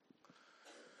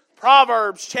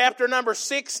Proverbs chapter number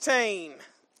 16.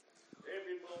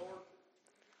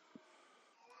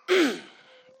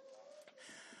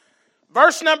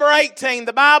 Verse number 18,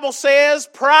 the Bible says,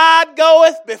 "Pride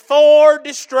goeth before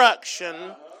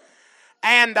destruction,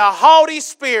 and a haughty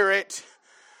spirit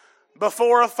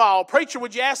before a fall." Preacher,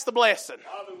 would you ask the blessing?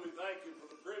 Father, we thank you for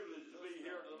the privilege to be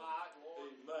here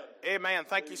tonight. Amen.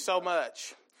 Thank you so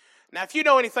much. Now, if you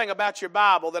know anything about your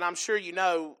Bible, then I'm sure you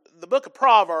know the book of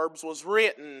Proverbs was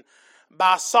written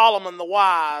by Solomon the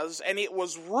Wise, and it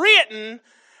was written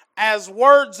as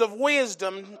words of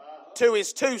wisdom to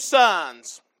his two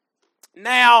sons.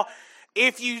 Now,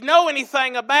 if you know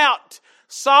anything about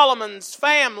Solomon's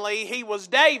family, he was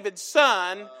David's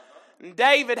son.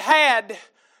 David had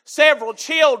several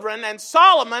children, and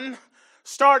Solomon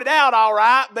started out all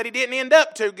right, but he didn't end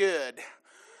up too good.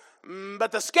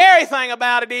 But the scary thing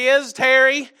about it is,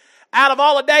 Terry, out of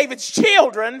all of David's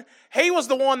children, he was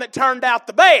the one that turned out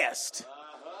the best.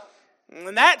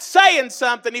 And that's saying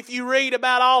something if you read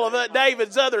about all of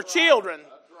David's other children.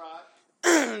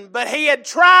 But he had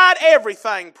tried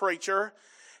everything, preacher.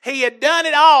 He had done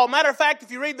it all. Matter of fact,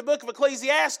 if you read the book of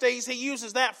Ecclesiastes, he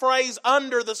uses that phrase,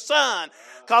 "under the sun,"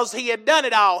 because he had done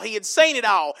it all. He had seen it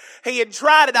all. He had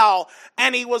tried it all.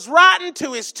 And he was writing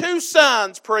to his two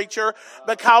sons, preacher,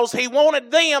 because he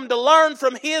wanted them to learn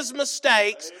from his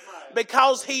mistakes,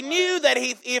 because he knew that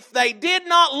if they did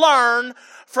not learn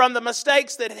from the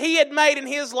mistakes that he had made in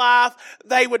his life,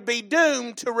 they would be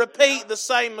doomed to repeat the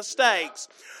same mistakes.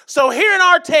 So here in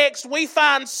our text, we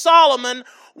find Solomon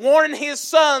warning his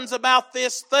sons about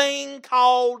this thing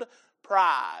called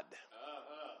pride.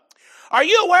 Are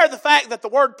you aware of the fact that the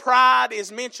word pride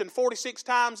is mentioned 46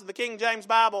 times in the King James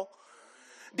Bible?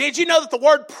 Did you know that the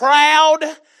word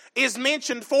proud is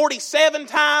mentioned 47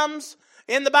 times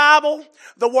in the Bible?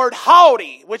 The word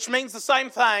haughty, which means the same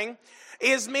thing,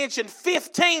 is mentioned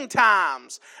 15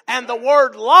 times. And the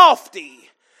word lofty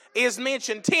is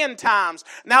mentioned 10 times.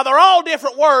 Now, they're all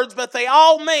different words, but they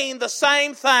all mean the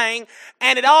same thing,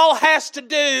 and it all has to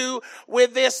do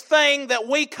with this thing that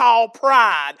we call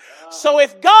pride. So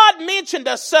if God mentioned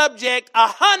a subject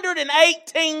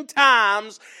 118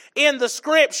 times in the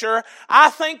Scripture,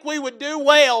 I think we would do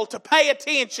well to pay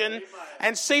attention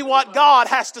and see what God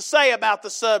has to say about the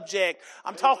subject.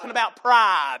 I'm talking about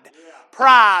pride.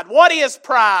 Pride. What is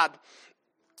pride?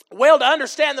 Well, to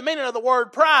understand the meaning of the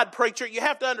word pride, preacher, you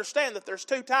have to understand that there's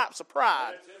two types of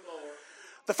pride.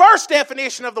 The first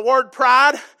definition of the word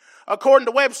pride, according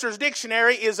to Webster's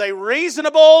dictionary, is a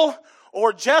reasonable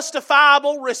or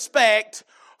justifiable respect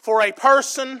for a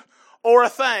person or a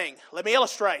thing. Let me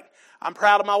illustrate. I'm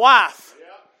proud of my wife.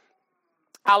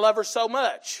 I love her so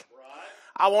much.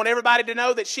 I want everybody to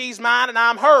know that she's mine and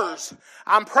I'm hers.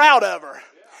 I'm proud of her.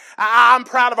 I'm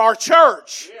proud of our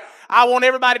church. I want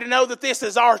everybody to know that this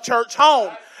is our church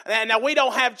home. Now, we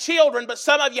don't have children, but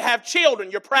some of you have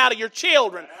children. You're proud of your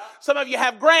children. Some of you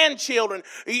have grandchildren.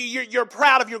 You're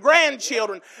proud of your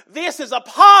grandchildren. This is a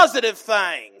positive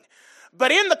thing.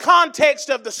 But in the context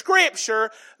of the Scripture,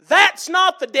 that's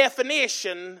not the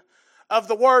definition of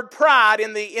the word pride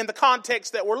in the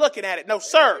context that we're looking at it. No,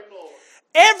 sir.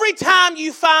 Every time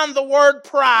you find the word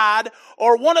pride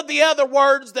or one of the other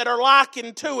words that are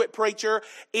likened to it, preacher,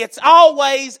 it's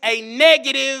always a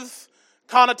negative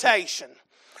connotation.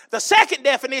 The second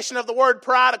definition of the word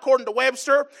pride, according to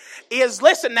Webster, is,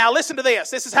 listen to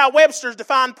this. This is how Webster's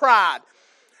defined pride.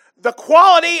 The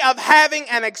quality of having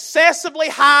an excessively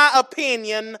high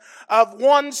opinion of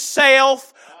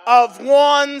oneself, of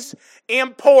one's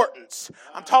importance.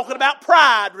 I'm talking about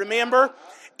pride, remember?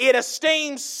 It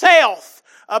esteems self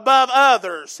above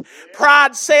others.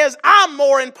 Pride says, I'm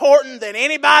more important than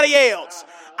anybody else.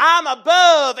 I'm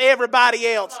above everybody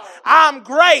else. I'm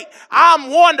great. I'm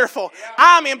wonderful.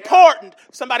 I'm important.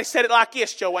 Somebody said it like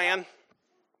this, Joanne.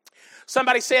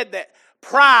 Somebody said that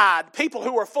pride, people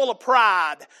who are full of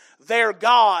pride, their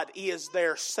God is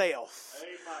their self.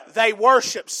 They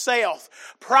worship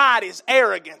self. Pride is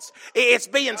arrogance. It's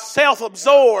being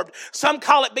self-absorbed. Some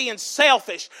call it being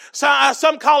selfish.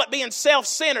 Some call it being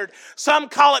self-centered. Some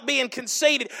call it being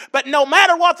conceited. But no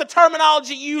matter what the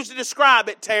terminology you use to describe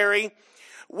it, Terry,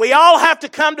 we all have to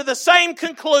come to the same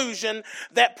conclusion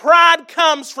that pride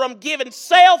comes from giving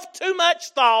self too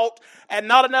much thought and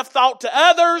not enough thought to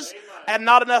others and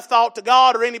not enough thought to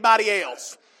God or anybody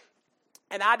else.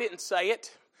 And I didn't say it.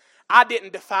 I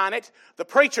didn't define it. The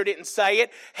preacher didn't say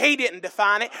it. He didn't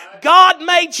define it. God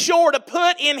made sure to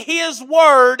put in His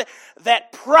Word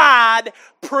that pride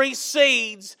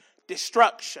precedes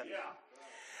destruction.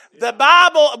 The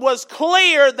Bible was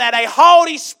clear that a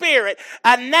haughty spirit,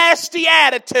 a nasty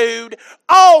attitude,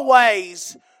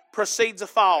 always precedes a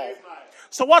fall.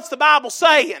 So what's the Bible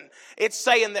saying? It's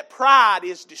saying that pride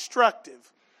is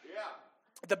destructive.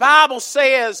 The Bible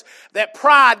says that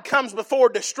pride comes before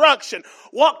destruction.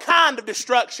 What kind of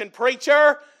destruction,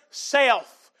 preacher?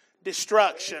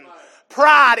 Self-destruction.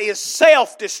 Pride is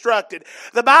self-destructed.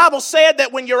 The Bible said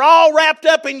that when you're all wrapped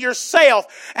up in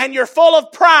yourself and you're full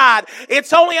of pride,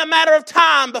 it's only a matter of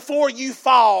time before you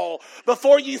fall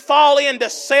into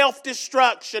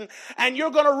self-destruction, and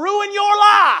you're going to ruin your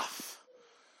life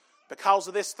because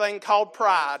of this thing called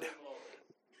pride.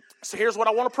 So here's what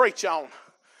I want to preach on.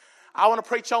 I want to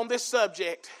preach on this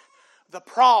subject, the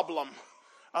problem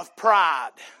of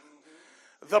pride.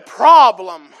 The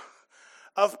problem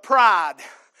of pride.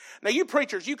 Now, you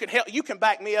preachers, you can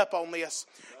back me up on this.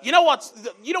 You know what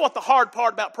the hard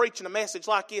part about preaching a message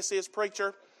like this is,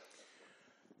 preacher?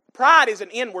 Pride is an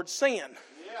inward sin.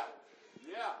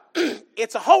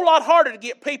 It's a whole lot harder to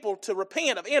get people to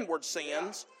repent of inward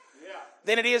sins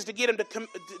than it is to get them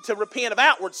to repent of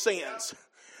outward sins.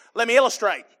 Let me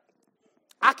illustrate.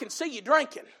 I can see you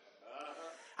drinking.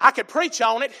 I could preach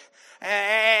on it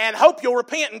and hope you'll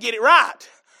repent and get it right.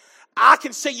 I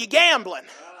can see you gambling.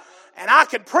 And I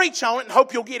can preach on it and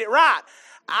hope you'll get it right.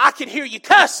 I can hear you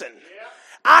cussing.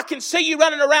 I can see you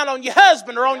running around on your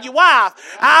husband or on your wife.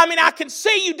 I mean, I can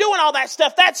see you doing all that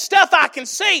stuff. That stuff I can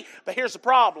see. But here's the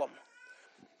problem.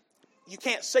 You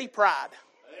can't see pride.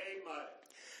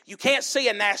 You can't see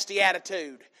a nasty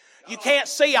attitude. You can't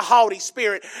see a haughty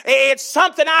spirit. It's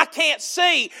something I can't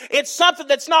see. It's something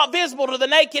that's not visible to the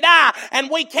naked eye, and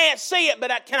we can't see it.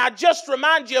 But can I just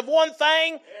remind you of one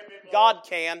thing? God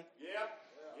can.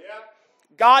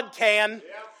 God can.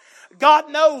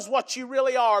 God knows what you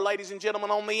really are, ladies and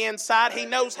gentlemen, on the inside. He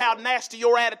knows how nasty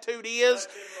your attitude is.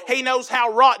 He knows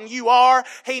how rotten you are.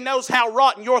 He knows how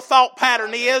rotten your thought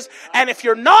pattern is. And if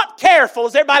you're not careful,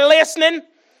 is everybody listening?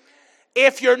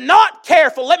 If you're not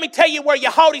careful, let me tell you where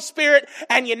your haughty spirit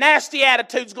and your nasty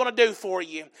attitude is going to do for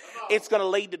you. It's going to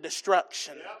lead to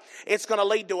destruction. It's going to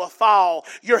lead to a fall.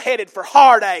 You're headed for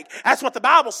heartache. That's what the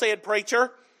Bible said,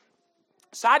 preacher.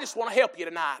 So I just want to help you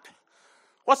tonight.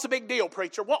 What's the big deal,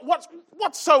 preacher?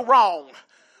 What's so wrong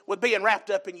with being wrapped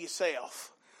up in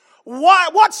yourself?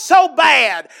 What's so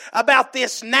bad about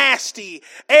this nasty,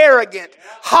 arrogant,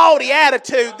 haughty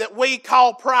attitude that we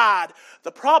call pride?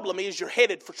 The problem is you're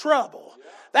headed for trouble.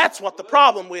 That's what the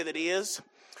problem with it is.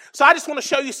 So I just want to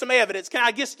show you some evidence. Can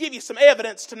I just give you some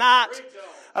evidence tonight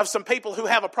of some people who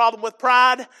have a problem with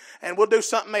pride? And we'll do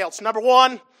something else. Number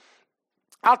one,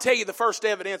 I'll tell you the first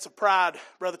evidence of pride,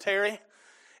 Brother Terry.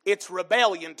 It's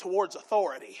rebellion towards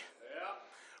authority.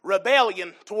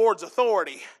 Rebellion towards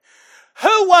authority.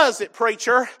 Who was it,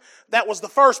 preacher, that was the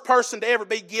first person to ever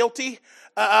be guilty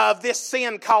of this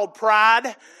sin called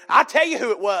pride? I'll tell you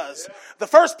who it was. The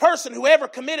first person who ever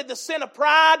committed the sin of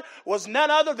pride was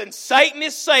none other than Satan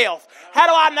himself. How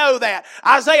do I know that?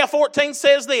 Isaiah 14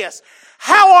 says this,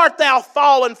 "How art thou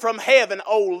fallen from heaven,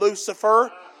 O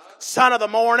Lucifer, son of the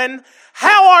morning?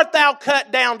 How art thou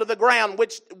cut down to the ground,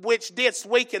 which didst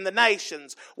weaken the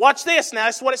nations?" Watch this now.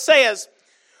 This is what it says.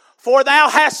 "For thou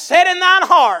hast said in thine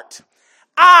heart,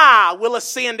 I will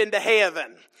ascend into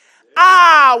heaven.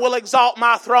 I will exalt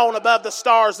my throne above the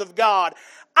stars of God.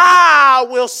 I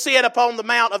will sit upon the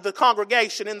mount of the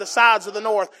congregation in the sides of the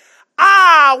north.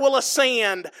 I will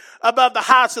ascend above the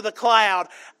heights of the cloud.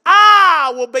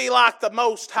 I will be like the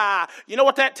Most High." You know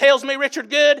what that tells me, Richard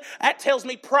Good? That tells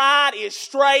me pride is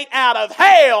straight out of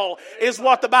hell, is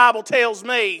what the Bible tells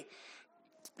me.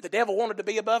 The devil wanted to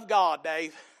be above God,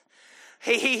 Dave.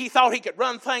 He thought he could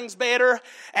run things better,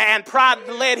 and pride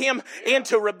led him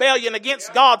into rebellion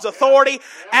against God's authority.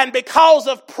 And because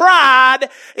of pride,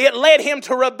 it led him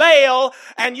to rebel.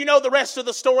 And you know the rest of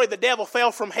the story. The devil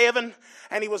fell from heaven,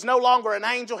 and he was no longer an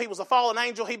angel. He was a fallen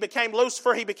angel. He became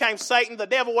Lucifer. He became Satan, the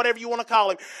devil, whatever you want to call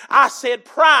him. I said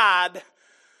pride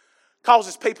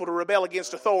causes people to rebel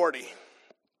against authority.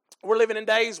 We're living in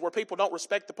days where people don't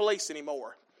respect the police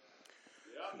anymore.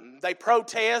 They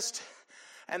protest,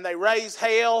 and they raise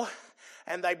hell,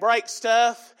 and they break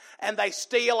stuff, and they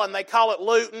steal, and they call it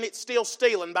looting. It's still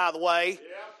stealing, by the way.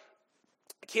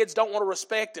 Kids don't want to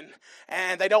respect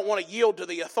and they don't want to yield to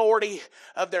the authority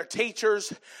of their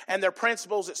teachers and their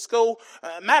principals at school.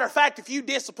 Matter of fact, if you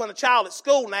discipline a child at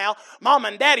school now, Mom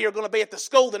and Daddy are going to be at the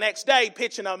school the next day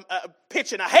pitching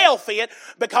a hell fit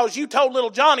because you told little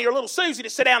Johnny or little Susie to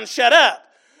sit down and shut up.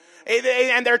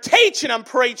 And they're teaching them,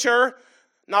 preacher,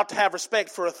 not to have respect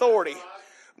for authority.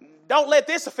 Don't let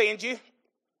this offend you,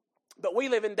 but we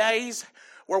live in days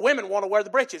where women want to wear the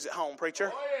breeches at home,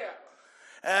 preacher.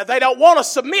 They don't want to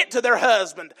submit to their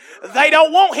husband. They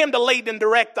don't want him to lead and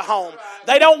direct the home.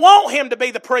 They don't want him to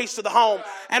be the priest of the home.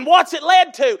 And what's it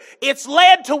led to? It's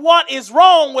led to what is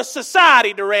wrong with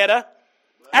society, Doretta.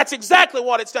 That's exactly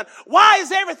what it's done. Why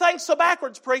is everything so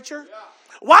backwards, preacher?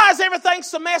 Why is everything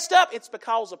so messed up? It's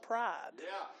because of pride.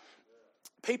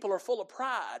 People are full of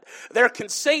pride. They're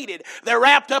conceited. They're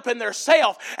wrapped up in their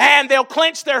self. And they'll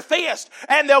clench their fist.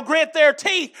 And they'll grit their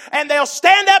teeth. And they'll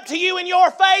stand up to you in your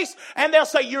face. And they'll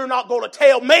say, you're not going to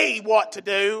tell me what to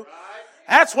do.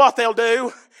 That's what they'll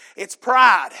do. It's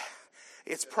pride.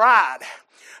 It's pride.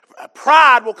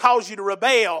 Pride will cause you to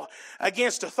rebel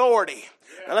against authority.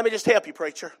 Now let me just help you,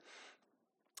 preacher.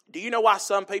 Do you know why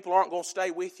some people aren't going to stay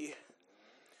with you?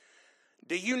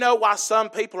 Do you know why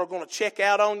some people are going to check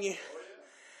out on you?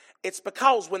 It's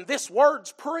because when this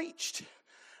word's preached,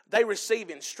 they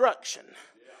receive instruction.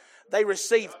 They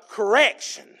receive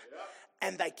correction.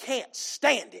 And they can't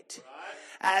stand it.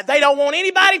 They don't want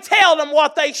anybody telling them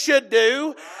what they should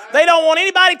do. They don't want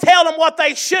anybody telling them what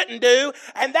they shouldn't do.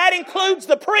 And that includes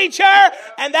the preacher.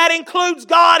 And that includes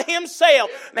God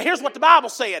Himself. Now here's what the Bible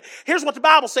said. Here's what the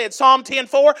Bible said. Psalm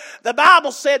 10:4. The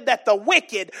Bible said that the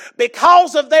wicked,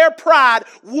 because of their pride,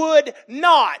 would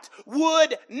not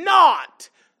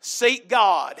seek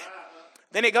God.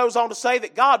 Then it goes on to say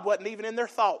that God wasn't even in their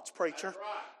thoughts, preacher.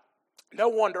 No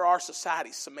wonder our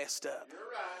society's so messed up.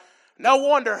 No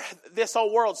wonder this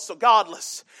old world's so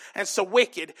godless and so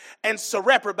wicked and so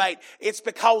reprobate. It's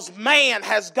because man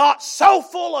has got so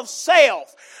full of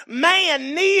self.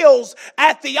 Man kneels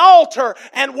at the altar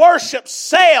and worships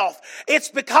self. It's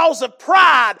because of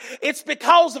pride. It's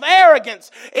because of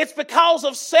arrogance. It's because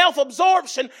of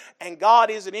self-absorption. And God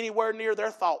isn't anywhere near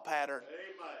their thought pattern.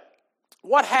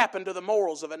 What happened to the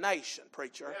morals of a nation,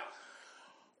 preacher?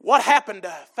 What happened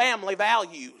to family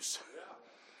values?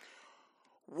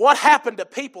 What happened to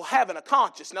people having a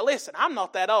conscience? Now listen, I'm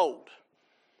not that old.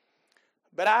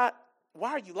 But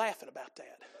why are you laughing about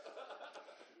that?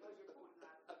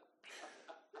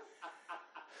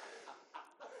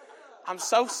 I'm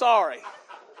so sorry.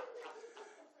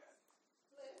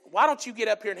 Why don't you get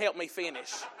up here and help me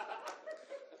finish?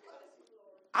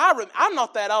 I'm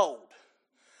not that old.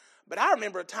 But I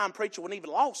remember a time, preacher, when even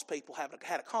lost people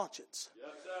had a conscience. Yes,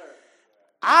 sir.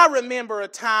 I remember a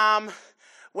time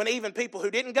when even people who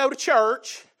didn't go to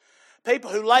church, people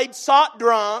who laid sot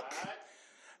drunk,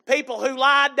 people who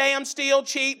lied, damn, steal,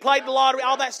 cheat, played the lottery,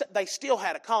 all that stuff, they still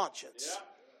had a conscience. Yeah.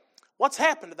 What's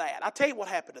happened to that? I'll tell you what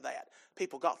happened to that.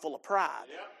 People got full of pride.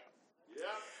 Yeah. Yeah.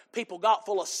 People got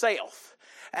full of self.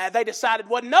 They decided,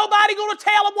 well, nobody going to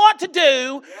tell them what to do.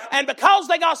 Yeah. And because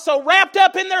they got so wrapped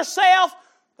up in their self,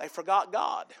 they forgot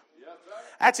God. Yes,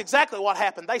 that's exactly what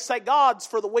happened. They say God's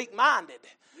for the weak-minded.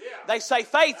 Yeah. They say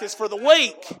faith is for the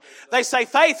weak. They say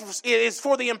faith is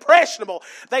for the impressionable.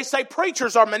 They say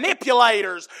preachers are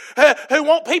manipulators who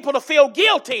want people to feel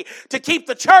guilty to keep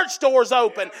the church doors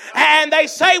open. And they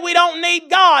say we don't need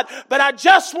God. But I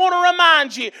just want to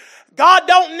remind you, God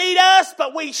don't need us,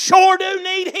 but we sure do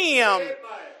need Him.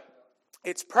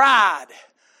 It's pride.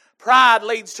 Pride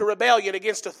leads to rebellion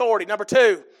against authority. Number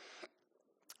 2.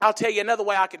 I'll tell you another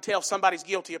way I can tell if somebody's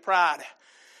guilty of pride.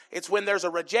 It's when there's a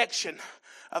rejection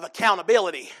of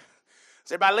accountability.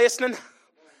 Is everybody listening?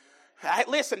 Hey,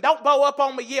 listen, don't bow up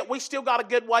on me yet. We still got a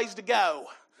good ways to go.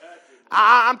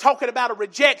 I'm talking about a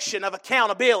rejection of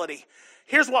accountability.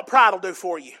 Here's what pride will do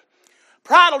for you.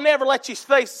 Pride will never let you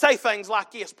say things like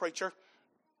this, preacher.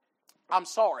 I'm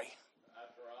sorry.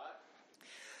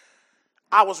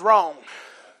 I was wrong.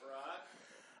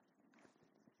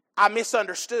 I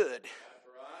misunderstood.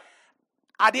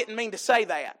 I didn't mean to say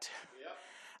that. Yep.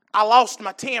 I lost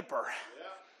my temper.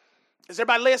 Yep. Is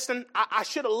everybody listening? I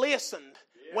should have listened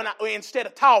instead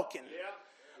of talking.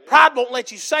 Yep. Pride won't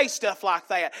let you say stuff like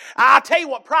that. I'll tell you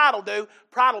what pride will do.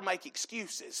 Pride will make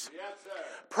excuses. Yes, sir.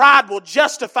 Pride will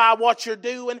justify what you're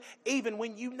doing even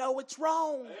when you know it's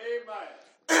wrong.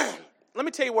 Amen. Let me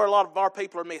tell you where a lot of our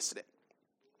people are missing it.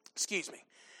 Excuse me.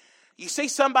 You see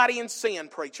somebody in sin,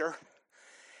 preacher,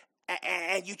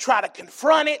 and you try to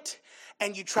confront it,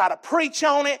 and you try to preach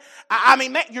on it. I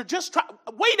mean, man, you're just trying.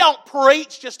 We don't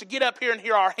preach just to get up here and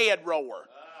hear our head roar.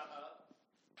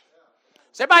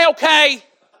 Is everybody okay?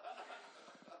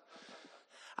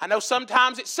 I know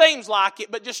sometimes it seems like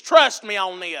it, but just trust me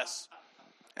on this.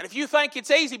 And if you think it's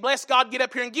easy, bless God, get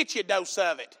up here and get you a dose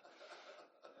of it.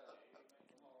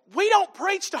 We don't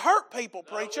preach to hurt people,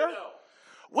 preacher.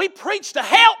 We preach to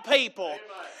help people.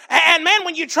 And man,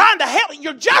 when you're trying to help,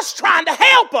 you're just trying to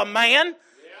help them, man.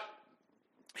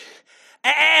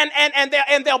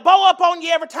 And they'll bow up on you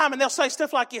every time, and they'll say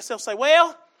stuff like this. They'll say,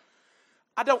 well,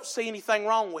 I don't see anything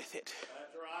wrong with it.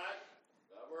 That's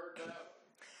right.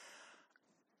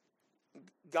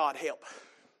 God help.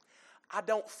 I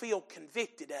don't feel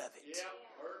convicted of it. Yeah,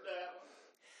 heard that one.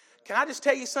 Can I just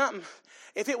tell you something?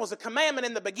 If it was a commandment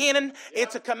in the beginning,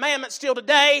 it's a commandment still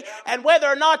today. And whether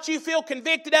or not you feel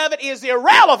convicted of it is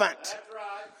irrelevant. That's right.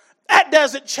 That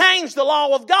doesn't change the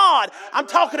law of God. I'm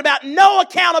talking about no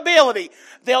accountability.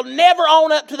 They'll never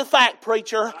own up to the fact,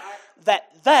 preacher, that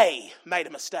they made a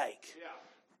mistake.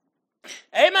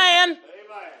 Yeah. Amen. Amen.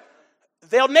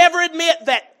 They'll never admit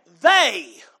that they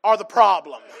are the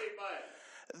problem.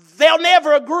 Amen. They'll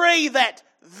never agree that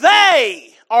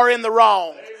they are in the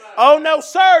wrong. Oh, no,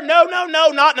 sir. No,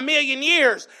 not in a million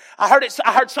years. I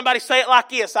heard somebody say it like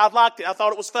this. I liked it. I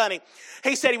thought it was funny.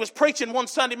 He said he was preaching one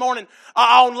Sunday morning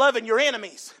on loving your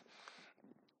enemies.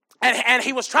 And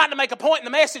he was trying to make a point in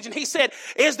the message, and he said,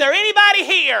 is there anybody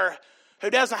here who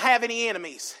doesn't have any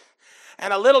enemies?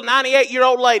 And a little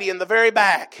 98-year-old lady in the very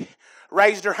back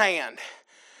raised her hand.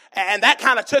 And that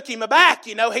kind of took him aback.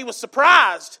 You know, he was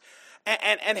surprised.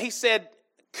 And he said,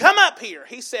 come up here.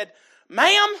 He said,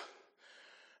 ma'am,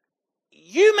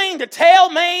 you mean to tell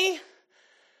me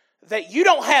that you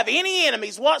don't have any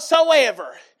enemies whatsoever?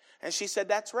 And she said,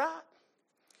 that's right.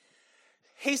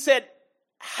 He said,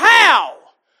 how?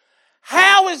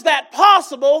 How is that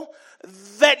possible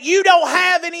that you don't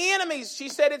have any enemies? She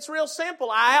said, it's real simple.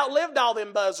 I outlived all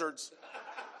them buzzards.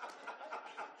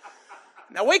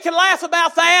 Now, we can laugh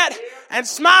about that and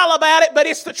smile about it, but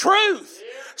it's the truth.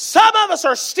 Some of us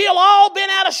are still all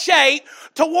bent out of shape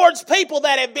towards people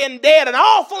that have been dead an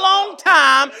awful long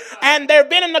time, and they've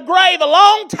been in the grave a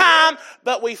long time,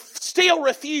 but we still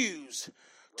refuse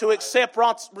to accept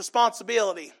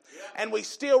responsibility. And we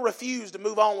still refuse to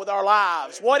move on with our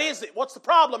lives. What is it? What's the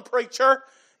problem, preacher?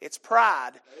 It's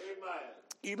pride. Amen.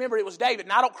 You remember it was David,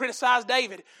 and I don't criticize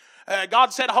David.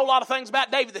 God said a whole lot of things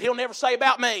about David that he'll never say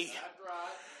about me. That's right.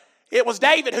 It was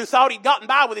David who thought he'd gotten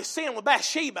by with his sin with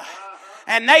Bathsheba.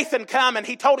 And Nathan come and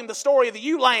he told him the story of the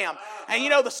ewe lamb. And you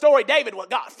know the story, David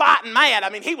got fighting mad.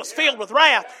 I mean, he was filled with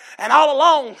wrath. And all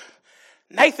along,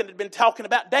 Nathan had been talking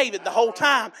about David the whole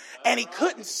time, and he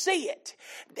couldn't see it.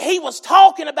 He was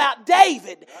talking about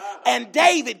David, and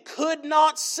David could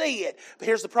not see it. But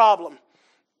here's the problem.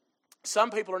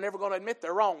 Some people are never going to admit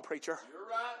they're wrong, preacher. You're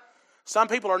right. Some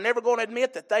people are never going to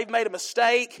admit that they've made a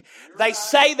mistake. They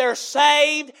say they're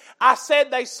saved. I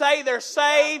said they say they're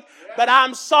saved, but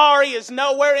I'm sorry is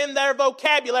nowhere in their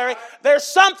vocabulary. There's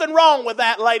something wrong with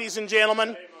that, ladies and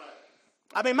gentlemen.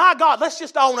 I mean, my God, let's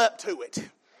just own up to it.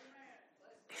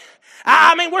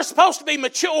 I mean, we're supposed to be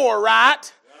mature,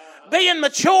 right? Being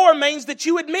mature means that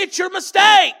you admit your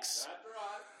mistakes.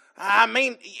 I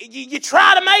mean, you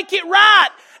try to make it right,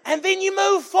 and then you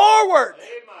move forward.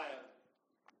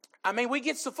 I mean, we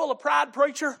get so full of pride,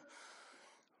 preacher,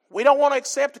 we don't want to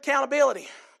accept accountability.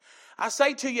 I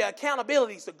say to you,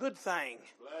 accountability is a good thing.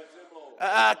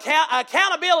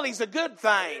 Accountability is a good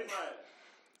thing.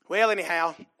 Well,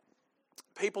 anyhow,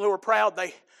 people who are proud,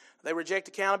 they reject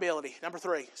accountability. Number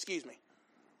 3, excuse me.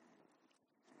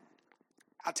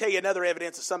 I'll tell you another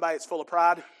evidence of somebody that's full of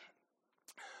pride.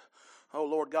 Oh,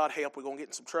 Lord God help, we're going to get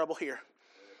in some trouble here.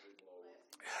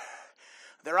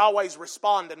 They're always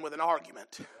responding with an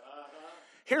argument.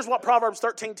 Here's what Proverbs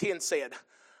 13:10 said.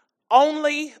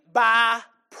 Only by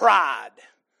pride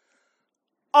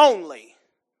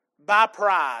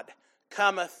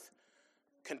cometh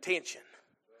contention.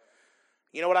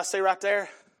 You know what I see right there?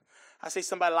 I see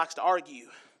somebody that likes to argue.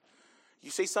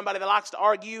 You see somebody that likes to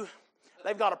argue,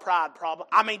 they've got a pride problem.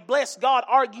 I mean, bless God,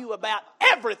 argue about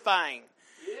everything.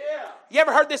 Yeah. You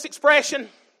ever heard this expression?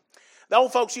 The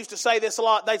old folks used to say this a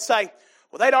lot. They'd say,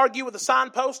 well, they'd argue with a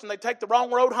signpost and they'd take the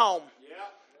wrong road home.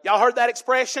 Yeah. Y'all heard that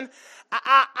expression?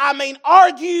 I mean,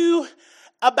 argue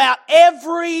about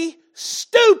every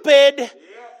stupid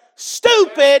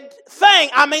thing.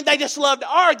 I mean, they just love to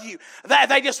argue.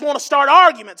 They just want to start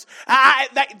arguments.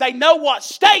 They know what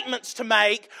statements to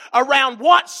make around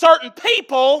what certain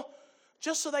people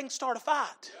just so they can start a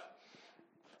fight.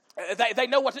 They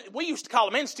know we used to call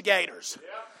them instigators.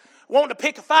 Wanting to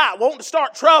pick a fight, wanting to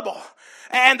start trouble.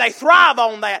 And they thrive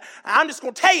on that. I'm just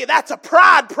going to tell you, that's a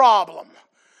pride problem.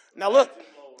 Now look,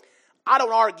 I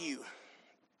don't argue.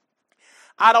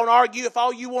 I don't argue. If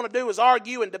all you want to do is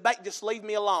argue and debate, just leave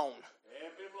me alone.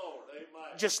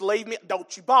 Just leave me.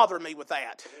 Don't you bother me with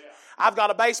that. I've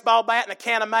got a baseball bat and a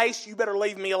can of mace. You better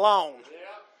leave me alone.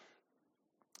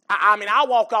 I mean, I'll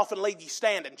walk off and leave you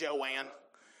standing, Joanne.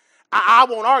 I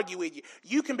won't argue with you.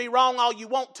 You can be wrong all you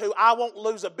want to. I won't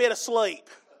lose a bit of sleep.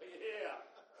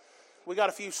 We got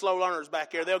a few slow learners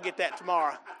back there. They'll get that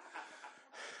tomorrow.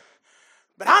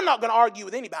 But I'm not going to argue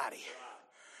with anybody.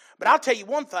 But I'll tell you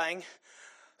one thing.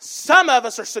 Some of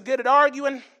us are so good at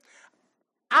arguing,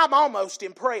 I'm almost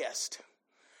impressed.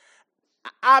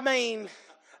 I mean,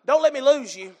 don't let me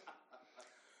lose you.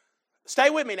 Stay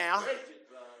with me now.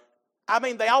 I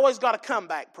mean, they always got a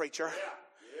comeback, preacher.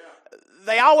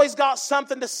 They always got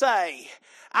something to say.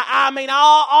 I mean,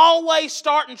 I'll always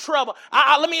start in trouble.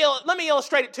 Let me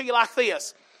illustrate it to you like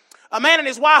this. A man and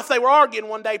his wife, they were arguing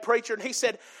one day, preacher, and he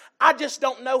said, I just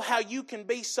don't know how you can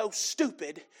be so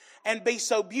stupid and be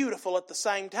so beautiful at the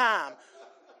same time.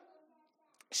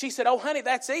 She said, oh, honey,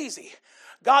 that's easy.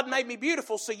 God made me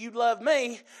beautiful so you'd love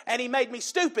me, and He made me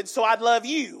stupid so I'd love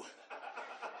you.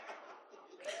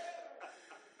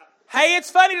 Hey,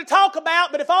 it's funny to talk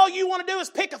about, but if all you want to do is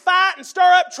pick a fight and stir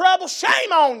up trouble,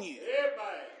 shame on you.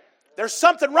 There's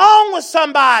something wrong with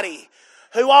somebody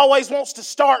who always wants to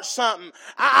start something.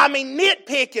 I mean,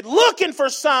 nitpicking, looking for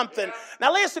something.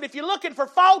 Now listen, if you're looking for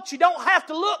faults, you don't have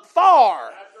to look far.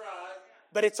 That's right.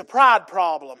 But it's a pride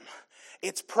problem.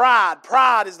 It's pride.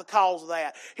 Pride is the cause of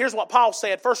that. Here's what Paul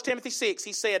said, 1 Timothy 6.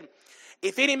 He said,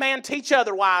 if any man teach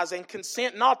otherwise and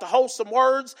consent not to wholesome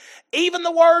words, even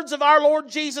the words of our Lord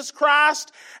Jesus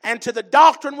Christ, and to the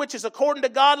doctrine which is according to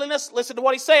godliness, listen to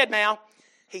what he said now,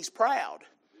 he's proud.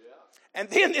 And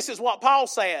then this is what Paul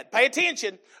said. Pay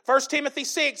attention. 1 Timothy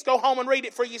 6, go home and read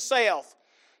it for yourself.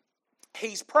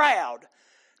 He's proud,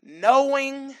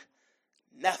 knowing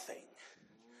nothing.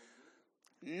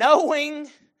 Knowing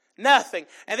nothing.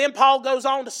 And then Paul goes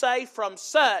on to say, from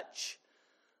such,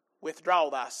 withdraw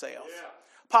thyself. Yeah.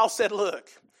 Paul said, look,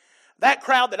 that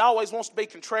crowd that always wants to be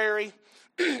contrary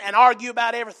and argue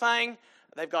about everything,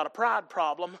 they've got a pride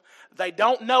problem. They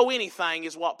don't know anything,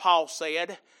 is what Paul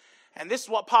said. And this is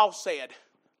what Paul said.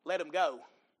 Let them go.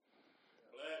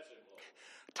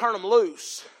 Turn them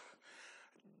loose.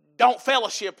 Don't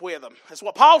fellowship with them. That's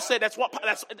what Paul said.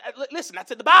 Listen,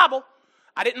 that's in the Bible.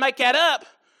 I didn't make that up.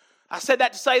 I said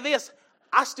that to say this.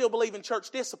 I still believe in church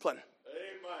discipline.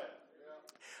 Amen.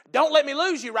 Don't let me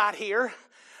lose you right here.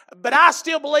 But I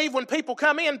still believe when people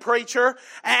come in, preacher,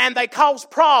 and they cause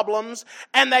problems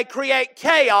and they create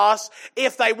chaos,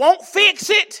 if they won't fix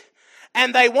it,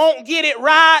 and they won't get it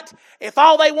right, if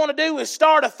all they want to do is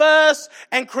start a fuss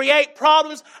and create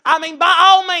problems, I mean, by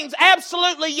all means,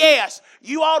 absolutely yes,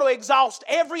 you ought to exhaust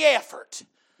every effort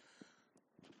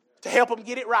to help them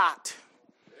get it right.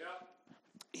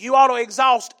 You ought to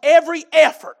exhaust every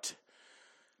effort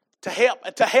to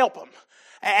help them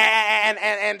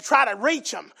and try to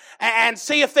reach them and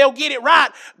see if they'll get it right.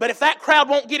 But if that crowd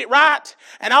won't get it right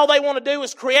and all they want to do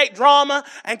is create drama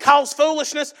and cause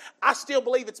foolishness, I still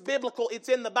believe it's biblical. It's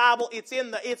in the Bible. It's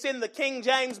in the King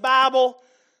James Bible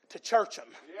to church them.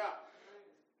 Yeah.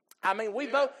 I mean,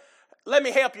 let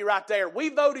me help you right there. We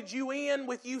voted you in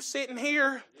with you sitting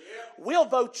here. Yeah. We'll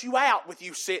vote you out with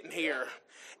you sitting here.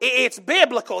 It's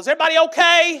biblical. Is everybody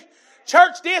okay?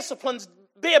 Church discipline's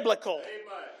biblical.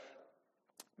 Amen.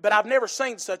 But I've never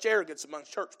seen such arrogance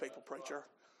amongst church people, preacher.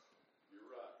 You're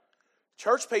right.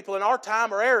 Church people in our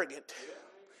time are arrogant.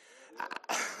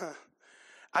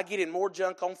 I get in more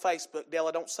junk on Facebook,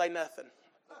 Della, don't say nothing.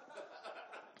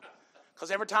 Because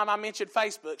every time I mention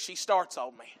Facebook, she starts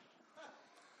on me.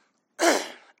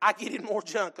 I get in more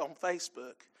junk on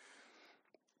Facebook.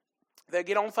 They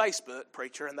get on Facebook,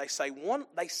 preacher, and they see one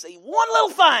little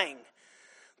thing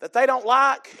that they don't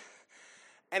like,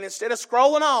 and instead of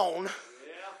scrolling on,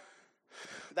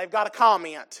 they've got a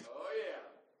comment. Oh,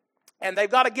 yeah. And they've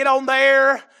got to get on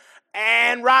there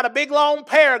and write a big long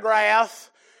paragraph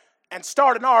and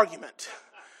start an argument.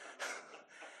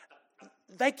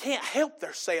 They can't help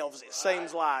themselves, it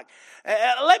seems like.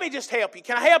 Let me just help you.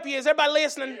 Can I help you? Is everybody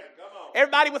listening? Yeah, come on.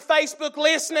 Everybody with Facebook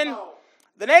listening?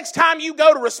 The next time you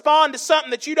go to respond to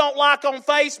something that you don't like on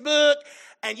Facebook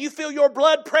and you feel your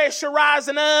blood pressure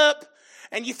rising up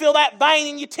and you feel that vein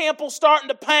in your temple starting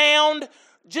to pound,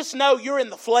 just know you're in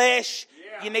the flesh.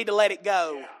 Yeah. You need to let it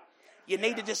go. Yeah. You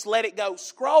need to just let it go.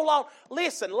 Scroll on.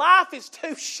 Listen, life is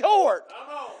too short.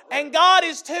 Come on. And God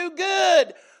is too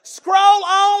good. Scroll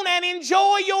on and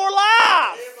enjoy your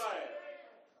life.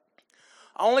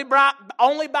 Amen.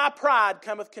 Only by pride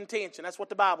cometh contention. That's what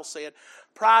the Bible said.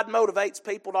 Pride motivates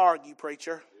people to argue,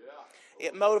 preacher. Yeah.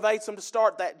 It motivates them to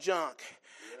start that junk.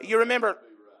 You remember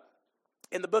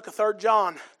in the book of 3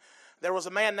 John, there was a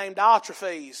man named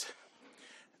Diotrephes.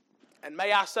 And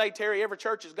may I say, Terry, every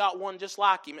church has got one just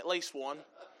like him, at least one.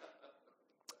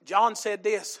 John said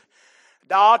this,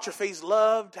 Diotrephes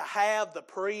loved to have the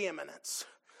preeminence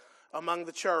among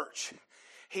the church.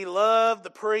 He loved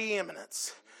the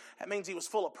preeminence. That means he was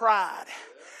full of pride.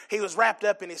 He was wrapped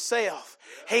up in himself.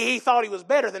 He thought he was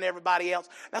better than everybody else.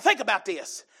 Now think about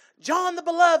this. John the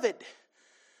beloved,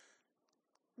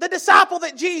 the disciple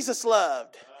that Jesus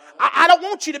loved. I don't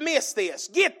want you to miss this.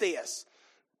 Get this.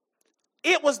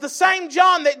 It was the same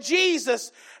John that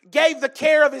Jesus gave the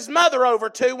care of his mother over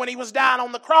to when he was dying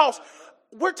on the cross.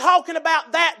 We're talking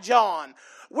about that John.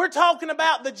 We're talking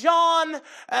about the John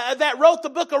that wrote the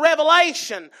book of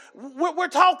Revelation. We're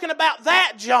talking about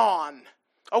that John.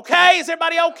 Okay? Is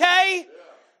everybody okay?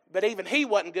 But even he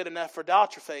wasn't good enough for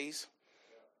Diotrephes.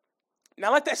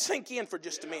 Now let that sink in for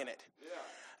just a minute.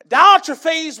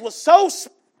 Diotrephes was so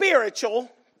spiritual,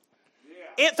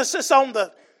 emphasis on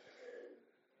the...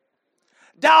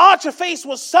 Diotrephes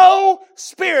was so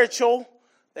spiritual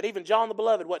that even John the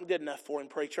Beloved wasn't good enough for him,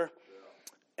 preacher.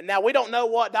 And now we don't know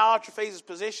what Diotrephes'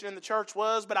 position in the church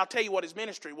was, but I'll tell you what his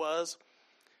ministry was.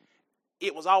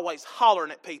 It was always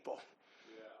hollering at people.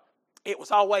 It was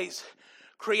always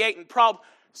creating problems.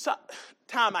 So,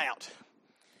 time out.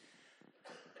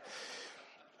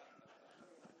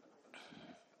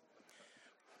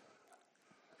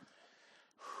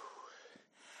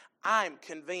 I'm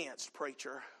convinced,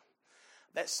 preacher,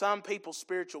 that some people's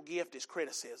spiritual gift is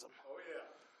criticism.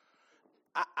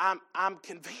 I'm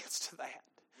convinced of that.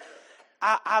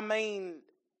 I mean,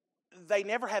 they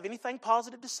never have anything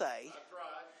positive to say. That's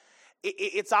right.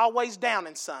 It's always down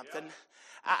in something.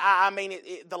 I mean,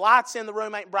 the lights in the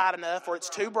room ain't bright enough, or it's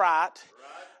too bright.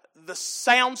 The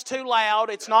sound's too loud.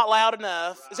 It's not loud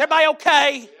enough. Is everybody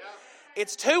okay?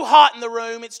 It's too hot in the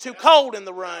room. It's too cold in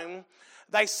the room.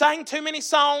 They sang too many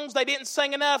songs. They didn't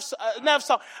sing enough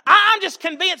songs. I'm just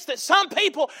convinced that some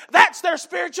people, that's their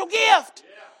spiritual gift.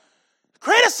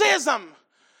 Criticism.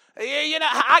 You know,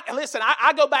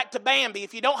 I go back to Bambi.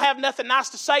 If you don't have nothing nice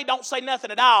to say, don't say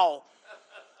nothing at all.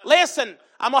 Listen,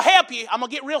 I'm going to help you. I'm going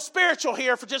to get real spiritual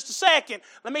here for just a second.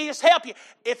 Let me just help you.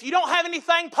 If you don't have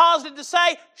anything positive to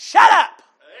say, shut up.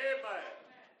 Amen.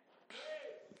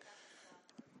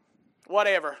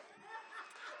 Whatever.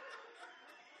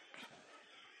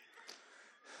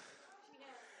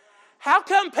 How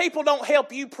come people don't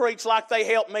help you preach like they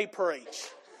help me preach?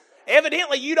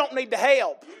 Evidently, you don't need to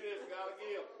help. You just got a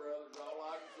gift, brother, is all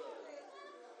I can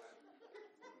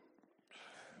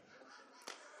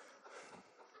say.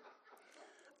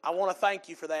 I want to thank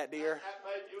you for that, dear. That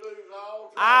made you lose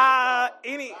all right out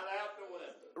the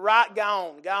window. Right,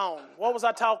 gone. What was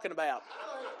I talking about?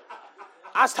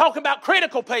 I was talking about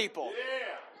critical people.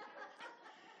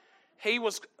 Yeah.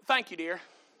 Thank you, dear.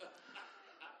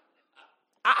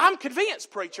 I'm convinced,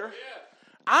 preacher.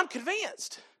 I'm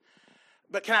convinced.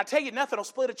 But can I tell you, nothing will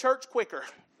split a church quicker.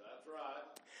 That's right.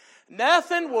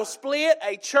 Nothing will split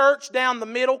a church down the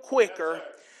middle quicker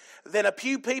than a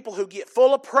few people who get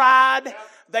full of pride,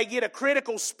 they get a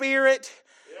critical spirit,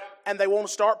 and they want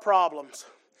to start problems.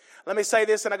 Let me say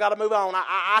this, and I got to move on.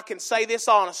 I can say this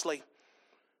honestly.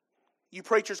 You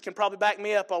preachers can probably back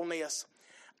me up on this.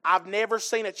 I've never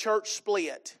seen a church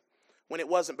split when it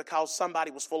wasn't because somebody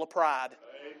was full of pride.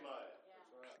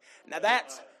 Now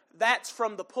that's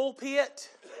from the pulpit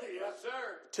Yes, sir.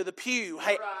 to the pew.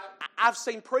 Hey, Right. I've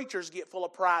seen preachers get full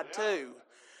of pride too.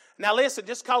 Now listen,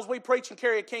 just because we preach and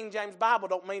carry a King James Bible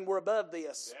don't mean we're above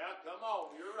this. Yeah, come on,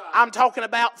 you're right. I'm talking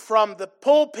about from the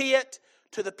pulpit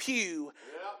to the pew.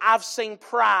 I've seen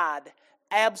pride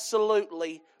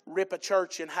absolutely rip a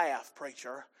church in half,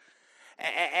 preacher.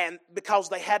 And because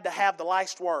they had to have the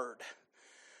last word.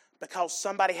 Because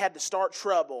somebody had to start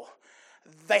trouble.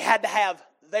 They had to have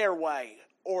their way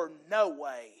or no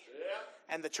way.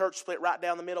 And the church split right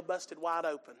down the middle, busted wide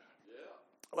open.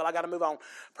 Well, I got to move on.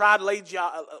 Pride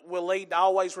will lead to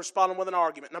always responding with an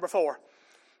argument. Number 4.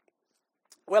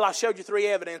 Well, I showed you 3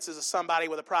 evidences of somebody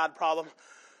with a pride problem.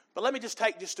 But let me just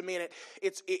take just a minute.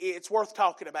 It's worth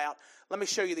talking about. Let me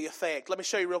show you the effect. Let me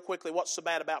show you real quickly what's so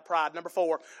bad about pride. Number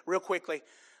 4, real quickly,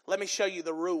 let me show you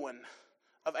the ruin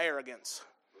of arrogance.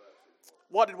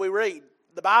 What did we read?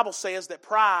 The Bible says that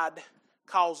pride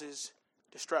causes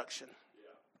destruction.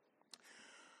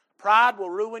 Pride will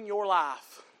ruin your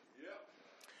life.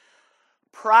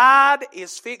 Pride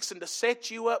is fixing to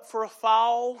set you up for a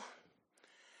fall,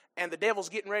 and the devil's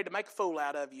getting ready to make a fool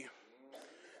out of you.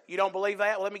 You don't believe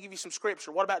that? Well, let me give you some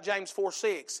scripture. What about James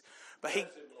 4:6?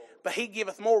 But he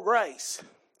giveth more grace.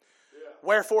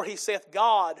 Wherefore he saith,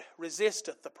 God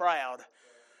resisteth the proud,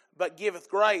 but giveth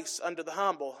grace unto the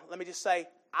humble. Let me just say,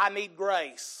 I need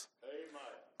grace.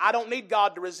 I don't need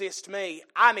God to resist me.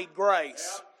 I need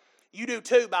grace. You do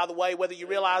too, by the way, whether you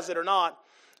realize it or not.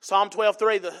 Psalm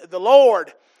 12:3, the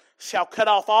Lord shall cut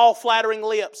off all flattering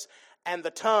lips and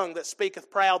the tongue that speaketh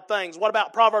proud things. What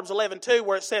about Proverbs 11:2,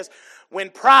 where it says,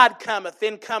 when pride cometh,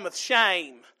 then cometh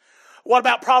shame? What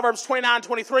about Proverbs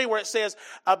 29:23, where it says,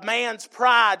 a man's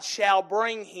pride shall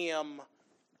bring him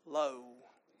low?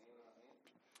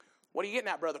 What are you getting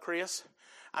at, Brother Chris?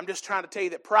 I'm just trying to tell you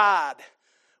that pride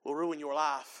will ruin your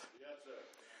life.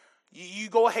 You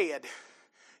go ahead.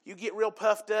 You get real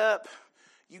puffed up.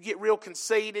 You get real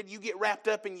conceited. You get wrapped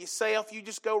up in yourself. You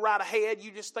just go right ahead.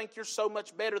 You just think you're so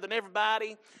much better than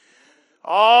everybody.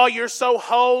 Oh, you're so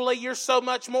holy. You're so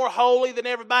much more holy than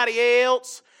everybody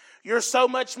else. You're so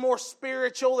much more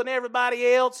spiritual than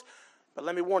everybody else. But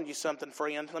let me warn you something,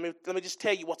 friend. Let me just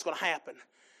tell you what's going to happen.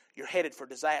 You're headed for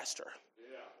disaster.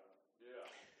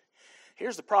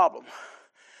 Here's the problem.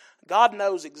 God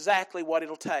knows exactly what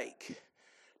it'll take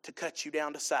to cut you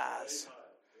down to size.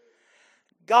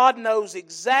 God knows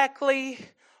exactly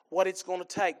what it's going to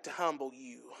take to humble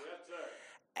you.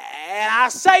 And I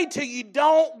say to you,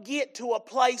 don't get to a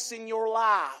place in your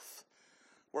life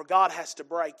where God has to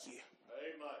break you.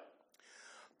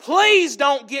 Please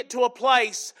don't get to a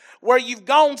place where you've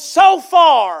gone so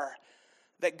far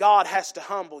that God has to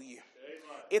humble you.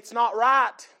 It's not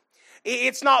right.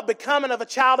 It's not becoming of a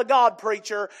child of God,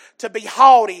 preacher, to be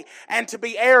haughty and to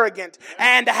be arrogant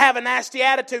and to have a nasty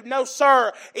attitude. No,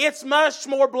 sir. It's much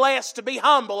more blessed to be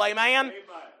humble. Amen?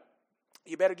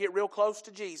 You better get real close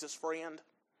to Jesus, friend.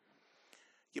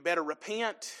 You better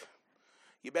repent.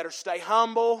 You better stay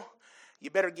humble.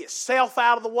 You better get self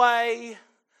out of the way.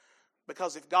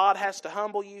 Because if God has to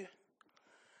humble you,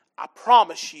 I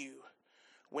promise you,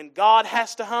 when God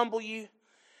has to humble you,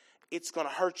 it's going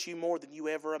to hurt you more than you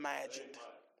ever imagined.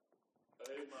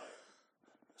 Amen.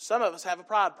 Some of us have a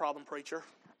pride problem, preacher.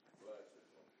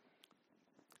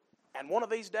 And one of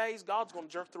these days, God's going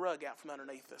to jerk the rug out from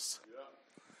underneath us.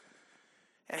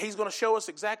 And He's going to show us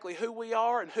exactly who we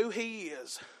are and who He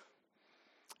is.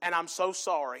 And I'm so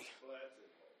sorry.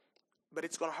 But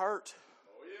it's going to hurt.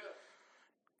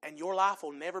 And your life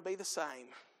will never be the same.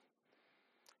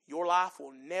 Your life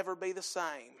will never be the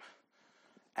same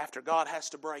after God has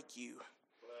to break you.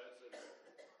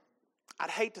 I'd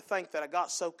hate to think that I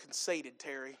got so conceited,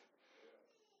 Terry,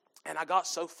 and I got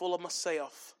so full of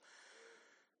myself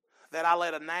that I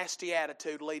let a nasty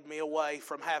attitude lead me away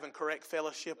from having correct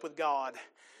fellowship with God.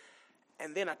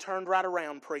 And then I turned right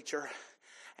around, preacher,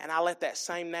 and I let that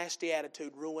same nasty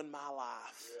attitude ruin my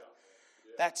life.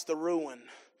 That's the ruin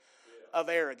of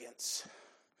arrogance.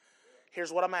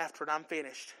 Here's what I'm after, and I'm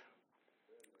finished.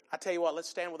 I tell you what, let's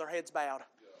stand with our heads bowed.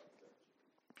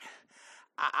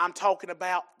 I'm talking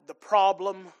about the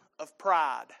problem of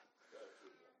pride.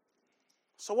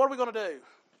 So what are we going to do?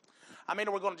 I mean,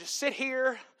 are we going to just sit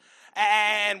here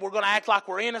and we're going to act like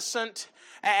we're innocent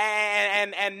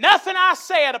and nothing I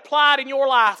said applied in your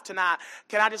life tonight?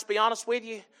 Can I just be honest with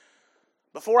you?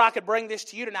 Before I could bring this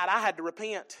to you tonight, I had to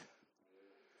repent.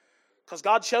 Because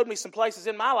God showed me some places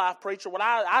in my life, preacher, where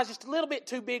I was just a little bit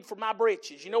too big for my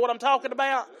britches. You know what I'm talking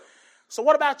about? So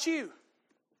what about you?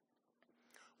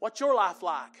 What's your life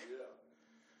like?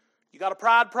 You got a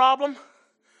pride problem?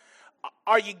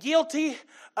 Are you guilty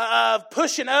of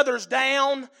pushing others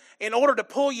down in order to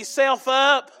pull yourself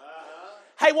up?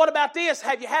 Hey, what about this?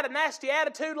 Have you had a nasty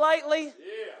attitude lately?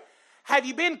 Have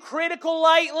you been critical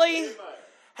lately?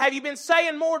 Have you been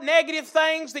saying more negative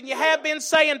things than you have been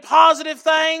saying positive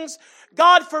things?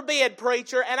 God forbid,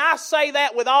 preacher, and I say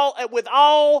that with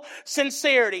all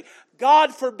sincerity,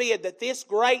 God forbid that this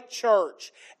great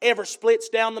church ever splits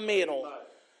down the middle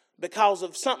because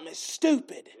of something as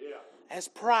stupid as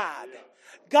pride.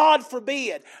 God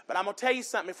forbid. But I'm going to tell you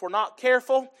something. If we're not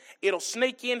careful, it'll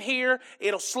sneak in here,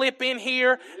 it'll slip in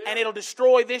here, and it'll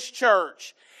destroy this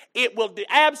church. It will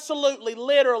absolutely,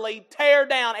 literally tear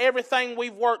down everything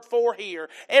we've worked for here.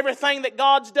 Everything that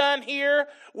God's done here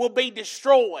will be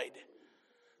destroyed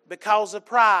because of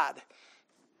pride.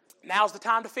 Now's the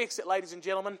time to fix it, ladies and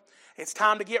gentlemen. It's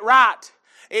time to get right.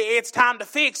 It's time to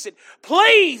fix it.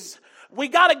 Please, we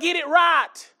got to get it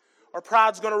right, or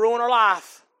pride's going to ruin our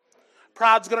life.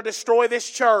 Pride's going to destroy this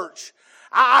church.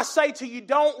 I say to you,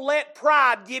 don't let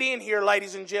pride get in here,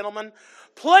 ladies and gentlemen.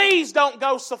 Please don't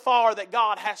go so far that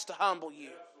God has to humble you.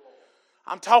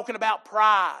 I'm talking about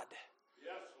pride.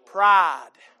 Pride.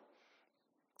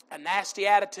 A nasty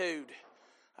attitude.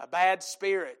 A bad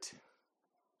spirit.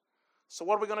 So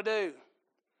what are we going to do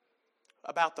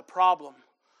about the problem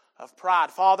of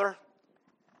pride? Father,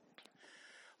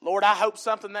 Lord, I hope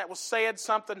something that was said,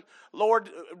 something, Lord,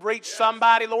 reached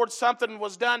somebody. Lord, something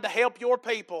was done to help your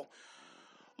people.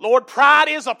 Lord, pride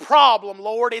is a problem,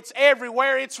 Lord. It's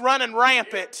everywhere. It's running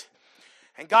rampant.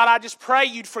 And God, I just pray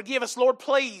you'd forgive us. Lord,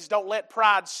 please don't let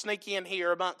pride sneak in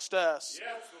here amongst us.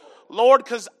 Lord,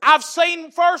 because I've seen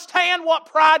firsthand what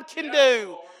pride can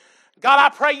do. God,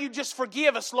 I pray you just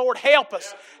forgive us, Lord. Help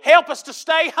us. Help us to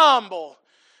stay humble.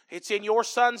 It's in your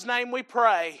Son's name we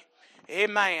pray.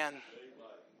 Amen.